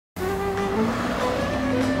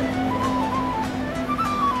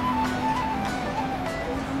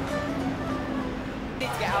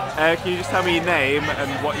Can you just tell me your name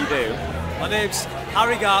and what you do? My name's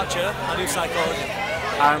Harry Garcher, I do psychology.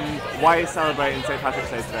 And why are you celebrating St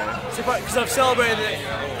Patrick's Day today? Because I've celebrated it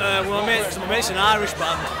with my mate, because my mate's an Irish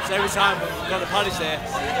band, so every time we've got a Paddy's Day,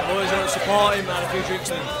 I always want to support him and have a few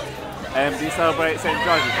drinks with him. Do you celebrate St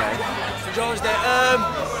George's Day? St George's Day, I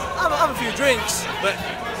have a few drinks, but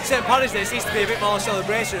St Paddy's Day seems to be a bit more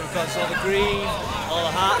celebration because all the green, all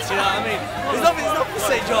the hats, you know what I mean? There's nothing for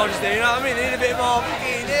St George's Day, you know what I mean? They need a bit more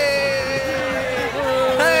fucking hey!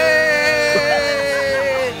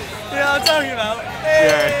 You know what I'm talking about?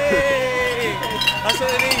 Hey! That's what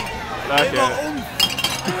they need.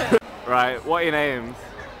 Okay. Right, what are your names?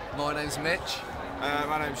 My name's Mitch.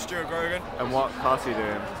 My name's Stuart Grogan. And what class are you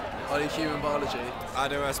doing? I do human biology. I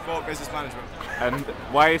do sport business management. And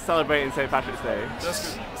why are you celebrating St Patrick's Day?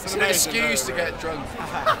 Just it's an excuse to get drunk.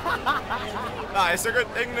 No, it's a good.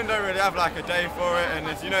 England don't really have like a day for it, and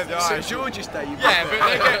if you know the Irish. St George's Day. Yeah,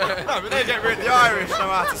 but they get really. The Irish know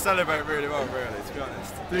how to celebrate really well, really. To be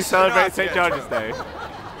honest. Do you celebrate St George's Day?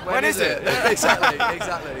 When is it? Yeah,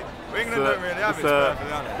 exactly. England don't really have it, to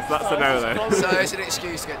be honest. So that's a no then. So it's an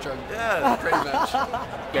excuse to get drunk. Yeah, pretty much.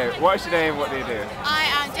 Okay, what's your name? What do you do? I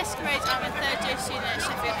am Jessica Rhodes. I'm a third year student at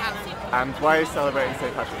Sheffield Hallam. And why are you celebrating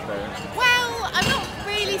St Patrick's Day? Well, I'm not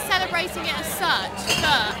really celebrating it as such,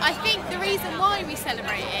 but I think the reason why we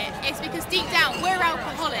celebrate it is because deep down we're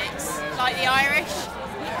alcoholics, like the Irish.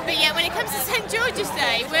 But yeah, when it comes to St George's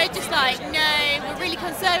Day, we're just like, no, we're really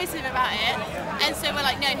conservative about it. And so we're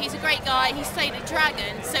like, no, he's a great guy, he slayed a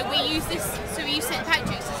dragon. So we use St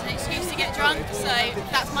Patrick's as an excuse to get drunk. So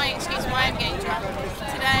that's my excuse why I'm getting drunk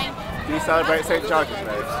today. Do you celebrate St George's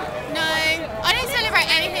Day? No, I don't celebrate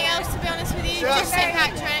anything else, to be honest with you, just St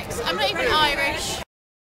Patrick's. I'm not even Irish.